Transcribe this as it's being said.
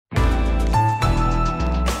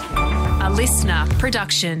listener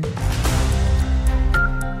production.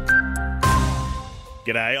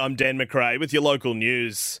 G'day, I'm Dan McRae with your local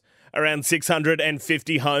news. Around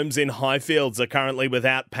 650 homes in Highfields are currently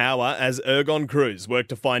without power as Ergon crews work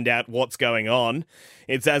to find out what's going on.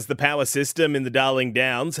 It's as the power system in the Darling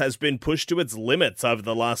Downs has been pushed to its limits over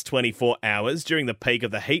the last 24 hours during the peak of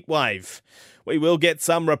the heatwave. We will get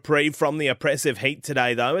some reprieve from the oppressive heat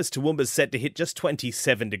today, though, as Toowoomba's set to hit just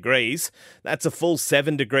 27 degrees. That's a full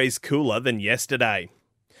 7 degrees cooler than yesterday.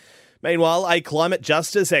 Meanwhile, a climate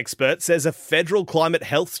justice expert says a federal climate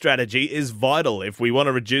health strategy is vital if we want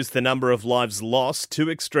to reduce the number of lives lost to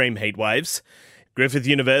extreme heat waves. Griffith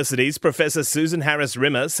University's Professor Susan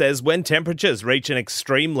Harris-Rimmer says when temperatures reach an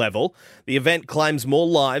extreme level, the event claims more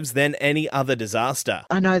lives than any other disaster.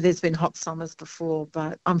 I know there's been hot summers before,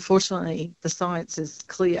 but unfortunately the science is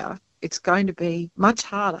clear. It's going to be much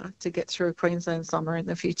harder to get through a Queensland summer in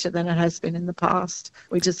the future than it has been in the past.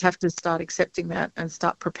 We just have to start accepting that and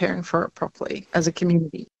start preparing for it properly as a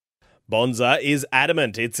community. Bonza is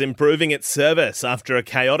adamant it's improving its service after a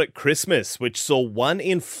chaotic Christmas, which saw 1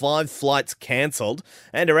 in 5 flights cancelled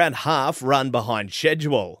and around half run behind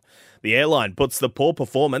schedule. The airline puts the poor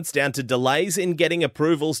performance down to delays in getting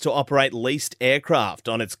approvals to operate leased aircraft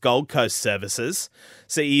on its Gold Coast services.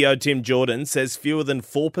 CEO Tim Jordan says fewer than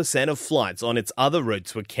 4% of flights on its other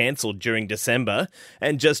routes were cancelled during December,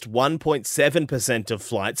 and just 1.7% of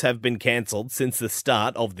flights have been cancelled since the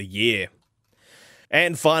start of the year.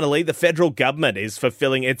 And finally, the federal government is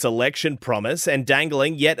fulfilling its election promise and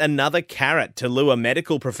dangling yet another carrot to lure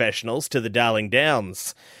medical professionals to the Darling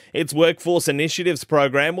Downs. Its Workforce Initiatives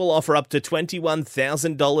program will offer up to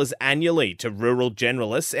 $21,000 annually to rural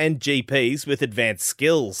generalists and GPs with advanced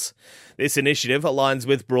skills. This initiative aligns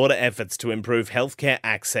with broader efforts to improve healthcare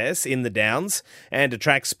access in the Downs and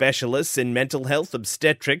attract specialists in mental health,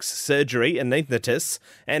 obstetrics, surgery, anaesthetists,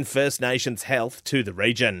 and First Nations health to the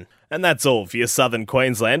region. And that's all for your Southern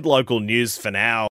Queensland local news for now.